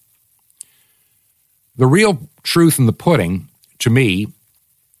positive. The real truth in the pudding, to me,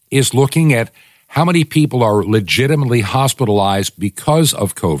 is looking at how many people are legitimately hospitalized because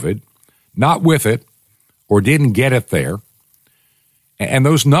of COVID, not with it, or didn't get it there. And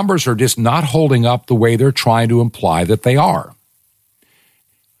those numbers are just not holding up the way they're trying to imply that they are.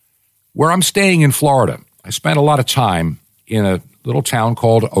 Where I'm staying in Florida, I spent a lot of time in a little town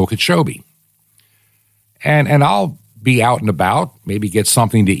called Okeechobee. And I'll be out and about, maybe get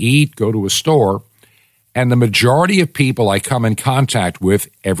something to eat, go to a store, and the majority of people I come in contact with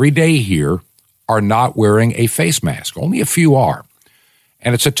every day here are not wearing a face mask. Only a few are.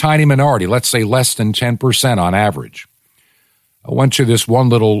 And it's a tiny minority, let's say less than 10% on average. I went to this one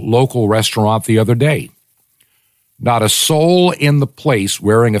little local restaurant the other day. Not a soul in the place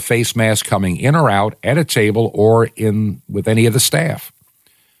wearing a face mask coming in or out at a table or in with any of the staff.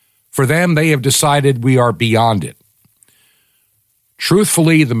 For them, they have decided we are beyond it.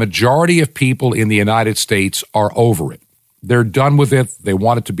 Truthfully, the majority of people in the United States are over it. They're done with it. They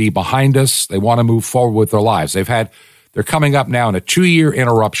want it to be behind us. They want to move forward with their lives. They're coming up now in a 2-year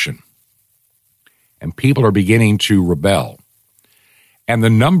interruption, and people are beginning to rebel. And the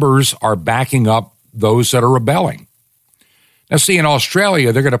numbers are backing up those that are rebelling. Now, see, in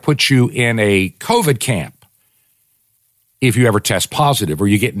Australia, they're going to put you in a COVID camp if you ever test positive or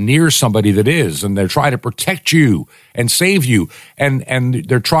you get near somebody that is, and they're trying to protect you and save you. And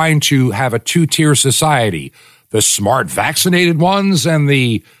they're trying to have a 2-tier society, the smart vaccinated ones and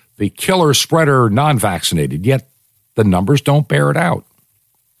the killer spreader non-vaccinated, yet the numbers don't bear it out.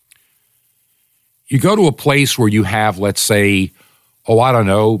 You go to a place where you have, let's say,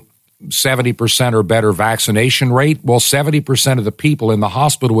 70% or better vaccination rate. Well, 70% of the people in the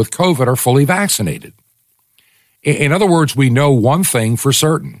hospital with COVID are fully vaccinated. In other words, we know one thing for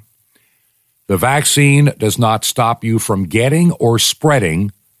certain. The vaccine does not stop you from getting or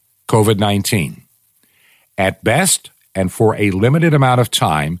spreading COVID-19. At best, and for a limited amount of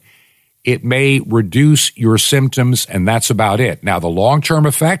time, it may reduce your symptoms, and that's about it. Now, the long-term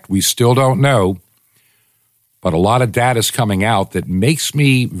effect, we still don't know, but a lot of data is coming out that makes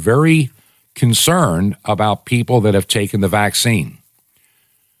me very concerned about people that have taken the vaccine.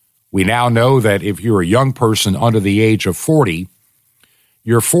 We now know that if you're a young person under the age of 40,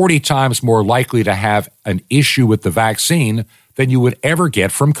 you're 40 times more likely to have an issue with the vaccine than you would ever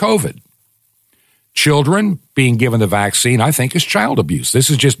get from COVID. Children being given the vaccine, I think, is child abuse.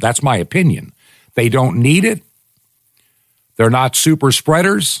 That's my opinion. They don't need it. They're not super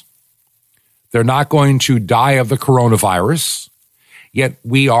spreaders. They're not going to die of the coronavirus. Yet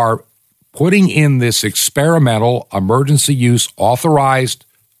we are putting in this experimental emergency use authorized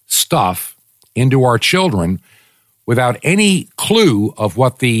stuff into our children without any clue of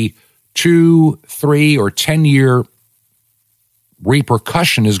what the 2, 3, or 10-year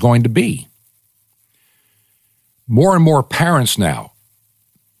repercussion is going to be. More and more parents now,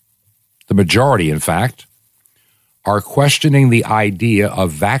 the majority, in fact, are questioning the idea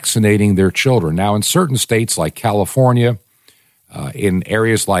of vaccinating their children. Now, in certain states like California, in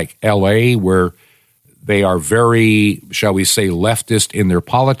areas like L.A., where they are very, shall we say, leftist in their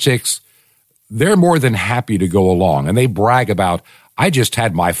politics, they're more than happy to go along. And they brag about, I just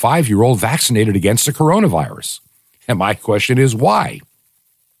had my 5-year-old vaccinated against the coronavirus. And my question is, why?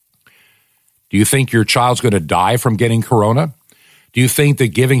 Do you think your child's going to die from getting corona? Do you think that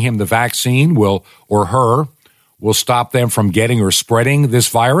giving him the vaccine will stop them from getting or spreading this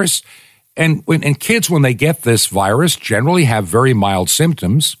virus? And kids, when they get this virus, generally have very mild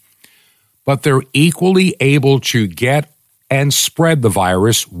symptoms, but they're equally able to get and spread the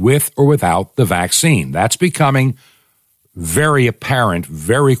virus with or without the vaccine. That's becoming very apparent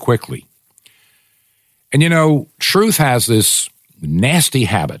very quickly. And, truth has this nasty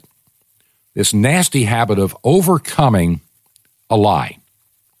habit of overcoming a lie.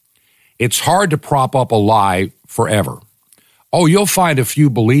 It's hard to prop up a lie forever. Oh, you'll find a few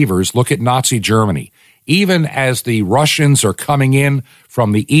believers. Look at Nazi Germany. Even as the Russians are coming in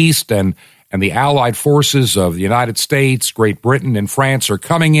from the east and the Allied forces of the United States, Great Britain, and France are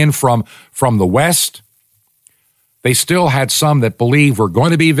coming in from the west, they still had some that believe we're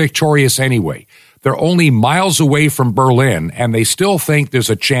going to be victorious anyway. They're only miles away from Berlin, and they still think there's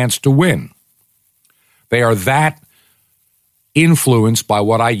a chance to win. They are that influenced by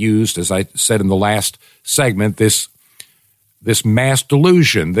what I used, as I said in the last segment, this mass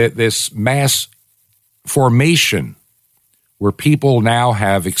delusion, this mass formation where people now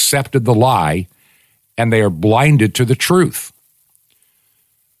have accepted the lie and they are blinded to the truth.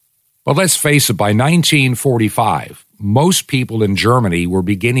 But let's face it, by 1945, most people in Germany were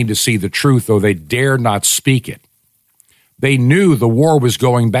beginning to see the truth, though they dared not speak it. They knew the war was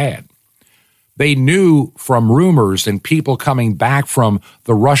going bad. They knew from rumors and people coming back from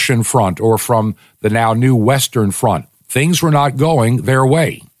the Russian front or from the now new Western front, things were not going their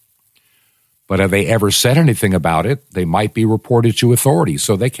way. But have they ever said anything about it? They might be reported to authorities,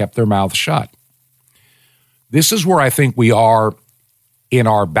 so they kept their mouths shut. This is where I think we are in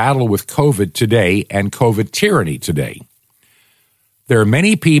our battle with COVID today and COVID tyranny today. There are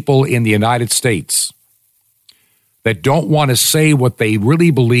many people in the United States that don't want to say what they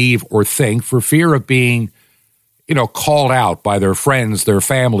really believe or think for fear of being, called out by their friends, their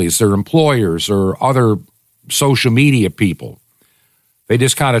families, their employers, or other social media people. They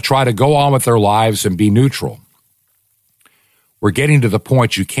just kind of try to go on with their lives and be neutral. We're getting to the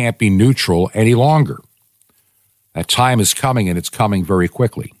point you can't be neutral any longer. That time is coming, and it's coming very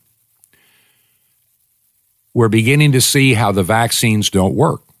quickly. We're beginning to see how the vaccines don't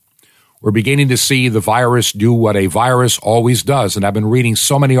work. We're beginning to see the virus do what a virus always does, and I've been reading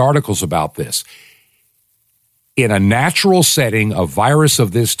so many articles about this. In a natural setting, a virus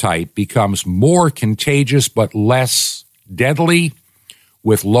of this type becomes more contagious but less deadly,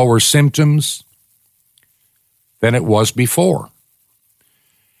 with lower symptoms than it was before.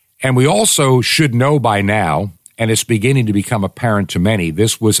 And we also should know by now, and it's beginning to become apparent to many,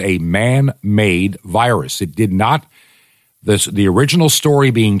 this was a man-made virus. It did not, the original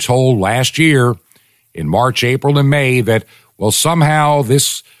story being told last year in March, April, and May that, well, somehow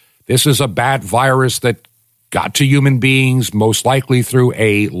this is a bat virus that got to human beings, most likely through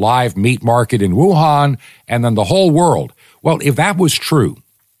a live meat market in Wuhan, and then the whole world. Well, if that was true,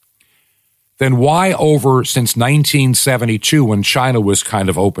 then why since 1972, when China was kind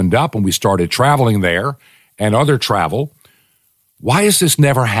of opened up and we started traveling there and other travel, why has this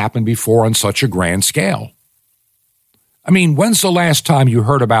never happened before on such a grand scale? I mean, when's the last time you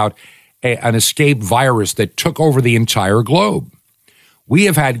heard about an escaped virus that took over the entire globe? We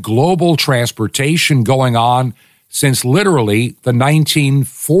have had global transportation going on since literally the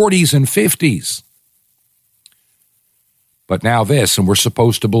 1940s and 50s. But now this, and we're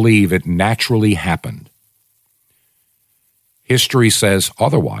supposed to believe it naturally happened. History says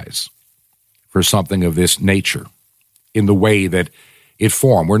otherwise for something of this nature in the way that it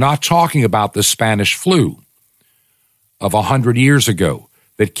formed. We're not talking about the Spanish flu of 100 years ago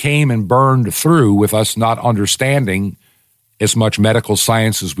that came and burned through with us not understanding as much medical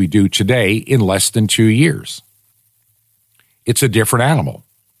science as we do today in less than 2 years. It's a different animal.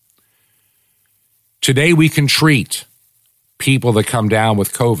 Today we can treat people that come down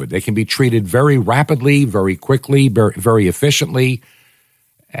with COVID. They can be treated very rapidly, very quickly, very efficiently.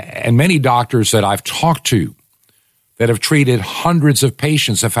 And many doctors that I've talked to that have treated hundreds of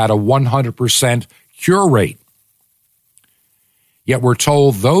patients have had a 100% cure rate. Yet we're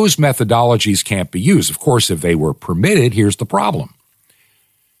told those methodologies can't be used. Of course, if they were permitted, here's the problem.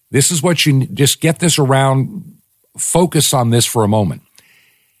 This is what you just get this around, focus on this for a moment.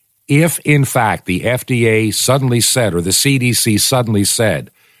 If, in fact, the FDA suddenly said, or the CDC suddenly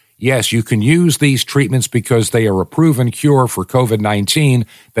said, yes, you can use these treatments because they are a proven cure for COVID-19,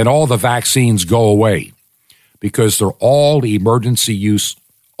 then all the vaccines go away because they're all emergency use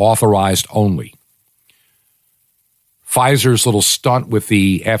authorized only. Pfizer's little stunt with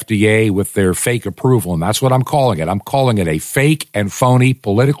the FDA with their fake approval, and that's what I'm calling it. I'm calling it a fake and phony,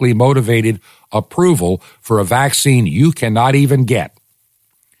 politically motivated approval for a vaccine you cannot even get.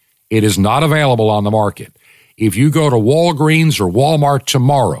 It is not available on the market. If you go to Walgreens or Walmart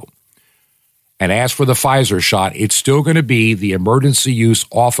tomorrow and ask for the Pfizer shot, it's still going to be the emergency use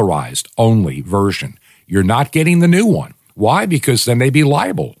authorized only version. You're not getting the new one. Why? Because then they'd be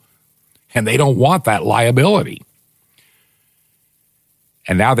liable, and they don't want that liability.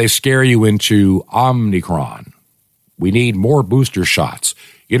 And now they scare you into Omicron. We need more booster shots.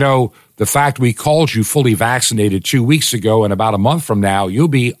 You know, the fact we called you fully vaccinated 2 weeks ago, and about a month from now, you'll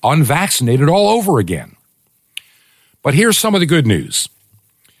be unvaccinated all over again. But here's some of the good news.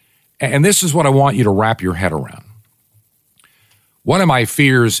 And this is what I want you to wrap your head around. One of my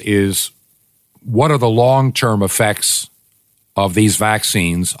fears is, what are the long-term effects of these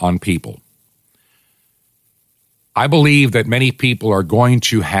vaccines on people? I believe that many people are going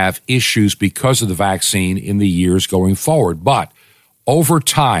to have issues because of the vaccine in the years going forward. But over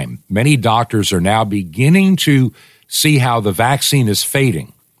time, many doctors are now beginning to see how the vaccine is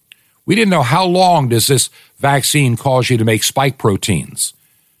fading. We didn't know how long does this vaccine cause you to make spike proteins,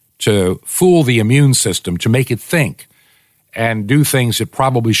 to fool the immune system, to make it think and do things it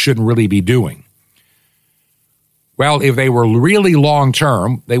probably shouldn't really be doing. Well, if they were really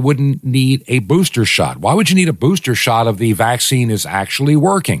long-term, they wouldn't need a booster shot. Why would you need a booster shot if the vaccine is actually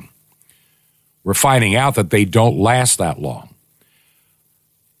working? We're finding out that they don't last that long.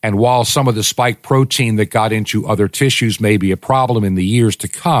 And while some of the spike protein that got into other tissues may be a problem in the years to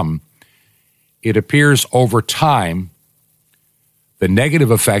come, it appears over time the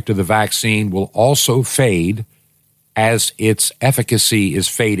negative effect of the vaccine will also fade as its efficacy is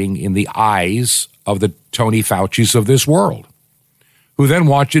fading in the eyes of the Tony Fauci's of this world, who then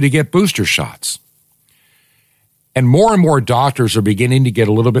want you to get booster shots. And more doctors are beginning to get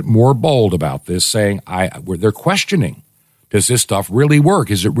a little bit more bold about this, saying they're questioning, does this stuff really work?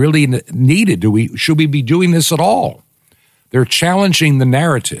 Is it really needed? Should we be doing this at all? They're challenging the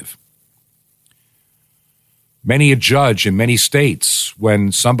narrative. Many a judge in many states,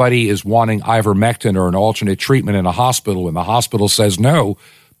 when somebody is wanting ivermectin or an alternate treatment in a hospital and the hospital says no,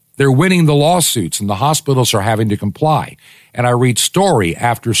 they're winning the lawsuits and the hospitals are having to comply. And I read story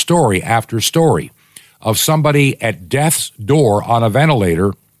after story after story of somebody at death's door on a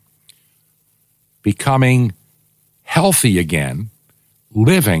ventilator becoming healthy again,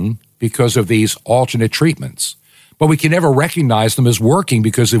 living because of these alternate treatments. But we can never recognize them as working,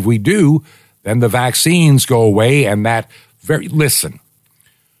 because if we do, then the vaccines go away. And listen,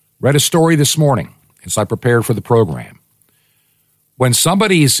 read a story this morning as I prepared for the program. When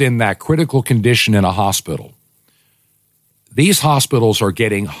somebody's in that critical condition in a hospital, these hospitals are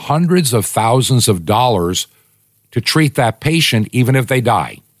getting hundreds of thousands of dollars to treat that patient, even if they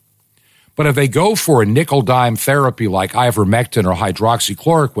die. But if they go for a nickel-dime therapy like ivermectin or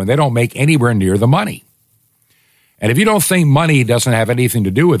hydroxychloroquine, they don't make anywhere near the money. And if you don't think money doesn't have anything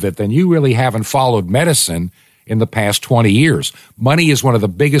to do with it, then you really haven't followed medicine in the past 20 years. Money is one of the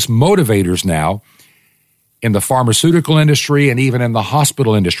biggest motivators now in the pharmaceutical industry and even in the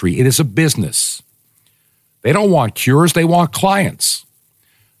hospital industry. It is a business. They don't want cures, they want clients.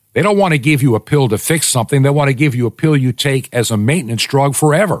 They don't want to give you a pill to fix something. They want to give you a pill you take as a maintenance drug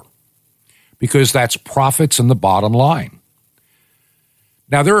forever, because that's profits in the bottom line.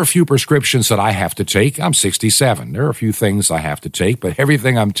 Now, there are a few prescriptions that I have to take. I'm 67. There are a few things I have to take, but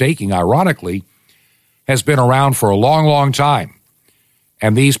everything I'm taking, ironically, has been around for a long, long time.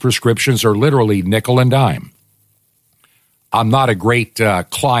 And these prescriptions are literally nickel and dime. I'm not a great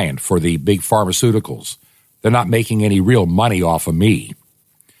client for the big pharmaceuticals. They're not making any real money off of me.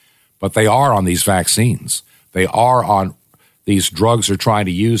 But they are on these vaccines. They are on these drugs they're trying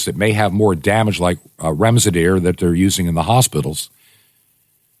to use that may have more damage, like Remdesivir that they're using in the hospitals.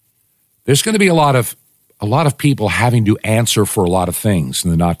 There's going to be a lot of people having to answer for a lot of things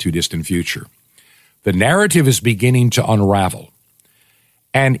in the not-too-distant future. The narrative is beginning to unravel.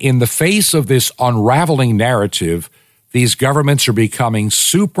 And in the face of this unraveling narrative, these governments are becoming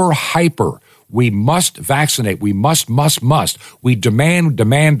super hyper. We must vaccinate. We must. We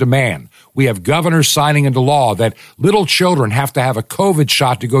demand. We have governors signing into law that little children have to have a COVID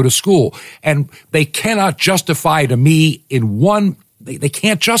shot to go to school. And they cannot justify to me they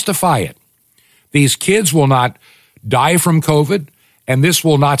can't justify it. These kids will not die from COVID, and this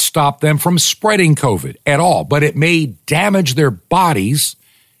will not stop them from spreading COVID at all. But it may damage their bodies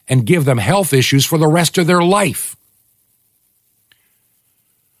and give them health issues for the rest of their life.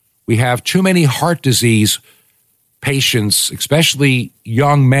 We have too many heart disease patients, especially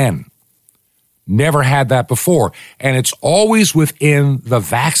young men. Never had that before. And it's always within the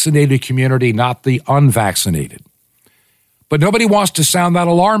vaccinated community, not the unvaccinated. But nobody wants to sound that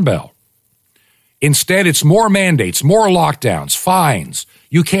alarm bell. Instead, it's more mandates, more lockdowns, fines.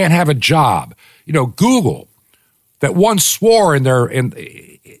 You can't have a job. Google, that once swore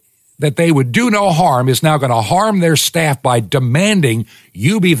that they would do no harm, is now going to harm their staff by demanding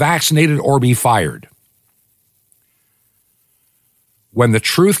you be vaccinated or be fired. When the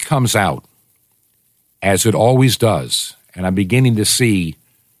truth comes out, as it always does, and I'm beginning to see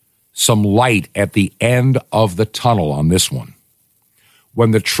some light at the end of the tunnel on this one.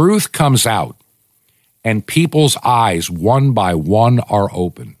 When the truth comes out and people's eyes one by one are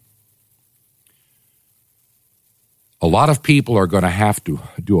open, a lot of people are going to have to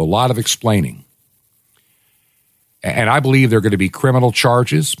do a lot of explaining. And I believe there are going to be criminal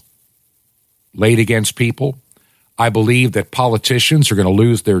charges laid against people. I believe that politicians are going to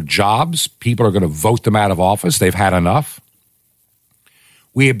lose their jobs. People are going to vote them out of office. They've had enough.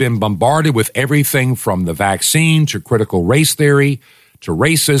 We have been bombarded with everything from the vaccine to critical race theory to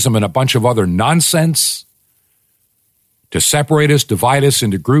racism and a bunch of other nonsense to separate us, divide us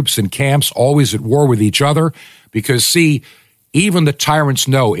into groups and camps, always at war with each other. Because, see, even the tyrants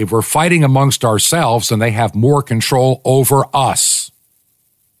know if we're fighting amongst ourselves, then they have more control over us.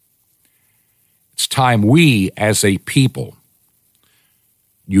 It's time we, as a people,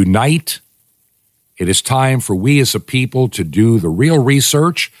 unite. It is time for we as a people to do the real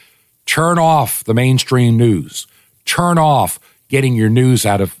research, turn off the mainstream news, turn off getting your news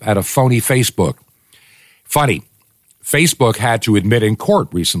out of phony Facebook. Funny, Facebook had to admit in court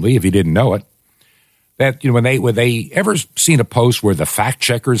recently, if you didn't know it, that when they ever seen a post where the fact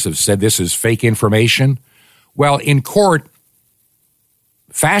checkers have said this is fake information? Well, in court,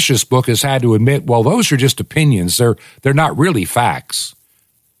 fascist book has had to admit, well, those are just opinions. They're not really facts.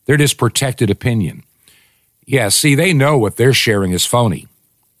 They're just protected opinion. Yeah, see, they know what they're sharing is phony.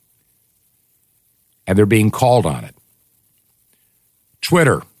 And they're being called on it.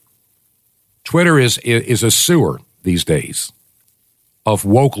 Twitter. Twitter is a sewer these days of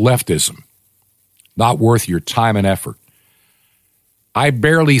woke leftism. Not worth your time and effort. I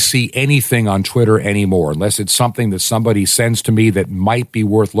barely see anything on Twitter anymore unless it's something that somebody sends to me that might be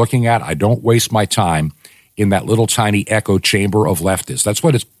worth looking at. I don't waste my time in that little tiny echo chamber of leftists. That's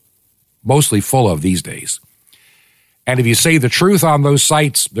what it's mostly full of these days. And if you say the truth on those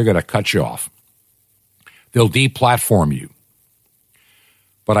sites, they're going to cut you off. They'll deplatform you.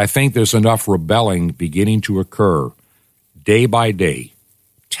 But I think there's enough rebelling beginning to occur day by day,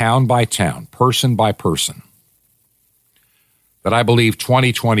 town by town, person by person, that I believe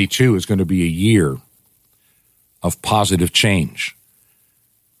 2022 is going to be a year of positive change.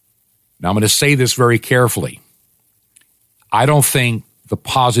 Now, I'm going to say this very carefully. I don't think the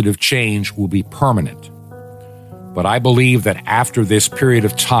positive change will be permanent. But I believe that after this period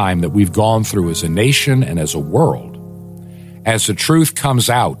of time that we've gone through as a nation and as a world, as the truth comes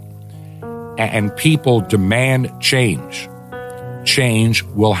out and people demand change, change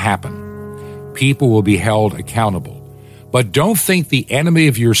will happen. People will be held accountable. But don't think the enemy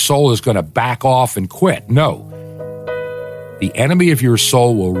of your soul is going to back off and quit. No. The enemy of your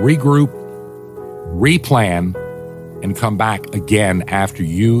soul will regroup, replan, and come back again after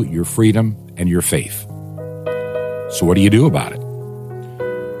you, your freedom, and your faith. So what do you do about it?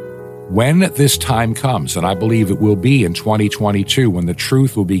 When this time comes, and I believe it will be in 2022, when the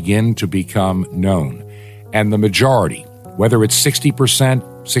truth will begin to become known, and the majority, whether it's 60%,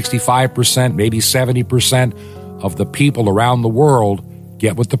 65%, maybe 70% of the people around the world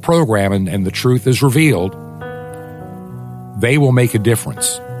get with the program and the truth is revealed, they will make a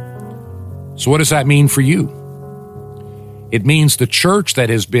difference. So what does that mean for you? It means the church that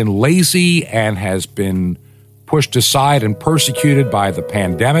has been lazy and has been pushed aside and persecuted by the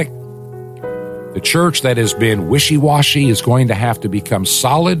pandemic, the church that has been wishy-washy is going to have to become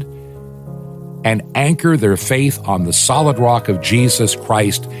solid and anchor their faith on the solid rock of Jesus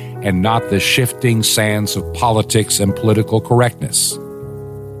Christ and not the shifting sands of politics and political correctness.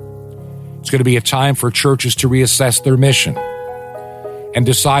 It's going to be a time for churches to reassess their mission and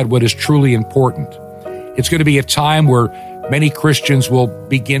decide what is truly important. It's going to be a time where many Christians will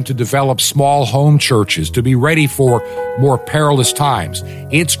begin to develop small home churches to be ready for more perilous times.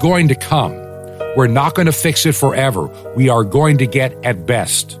 It's going to come. We're not going to fix it forever. We are going to get, at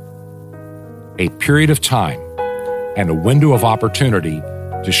best, a period of time and a window of opportunity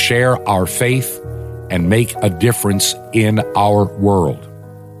to share our faith and make a difference in our world.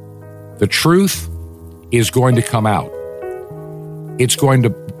 The truth is going to come out. It's going to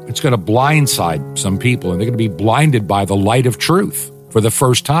blindside some people, and they're going to be blinded by the light of truth for the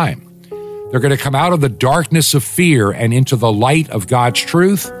first time. They're going to come out of the darkness of fear and into the light of God's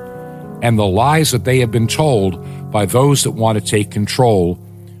truth and the lies that they have been told by those that want to take control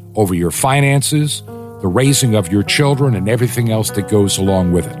over your finances, the raising of your children, and everything else that goes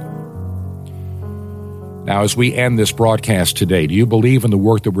along with it. Now, as we end this broadcast today, do you believe in the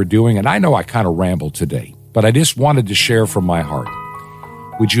work that we're doing? And I know I kind of rambled today, but I just wanted to share from my heart.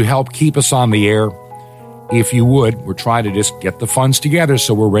 Would you help keep us on the air? If you would, we're trying to just get the funds together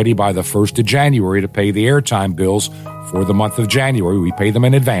so we're ready by the 1st of January to pay the airtime bills for the month of January. We pay them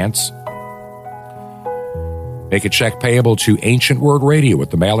in advance. Make a check payable to Ancient Word Radio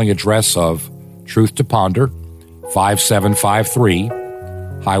with the mailing address of Truth to Ponder, 5753,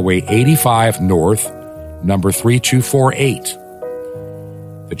 Highway 85 North, number 3248.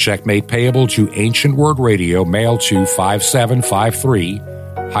 The check made payable to Ancient Word Radio, mailed to 5753,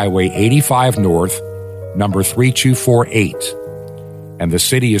 Highway 85 North, number 3248. And the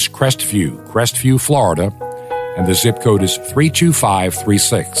city is Crestview, Florida, and the zip code is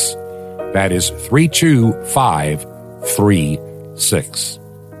 32536. That is 32536.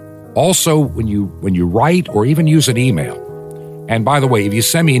 Also, when you write or even use an email, and by the way, if you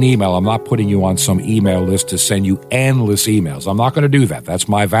send me an email, I'm not putting you on some email list to send you endless emails. I'm not going to do that. That's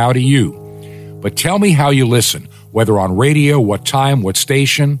my vow to you. But tell me how you listen, whether on radio, what time, what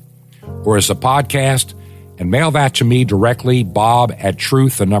station, or as a podcast, and mail that to me directly,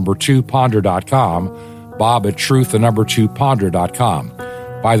 bob@truth2ponder.com, bob@truth2ponder.com.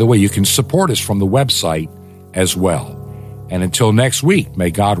 By the way, you can support us from the website as well. And until next week, may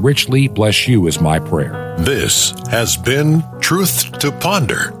God richly bless you is my prayer. This has been Truth to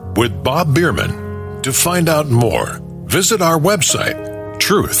Ponder with Bob Bierman. To find out more, visit our website,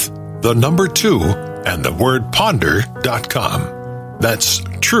 truth2ponder.com. That's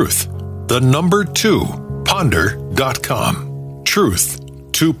truth, the number 2, ponder.com.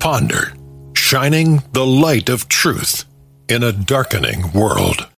 Truth to Ponder, shining the light of truth in a darkening world.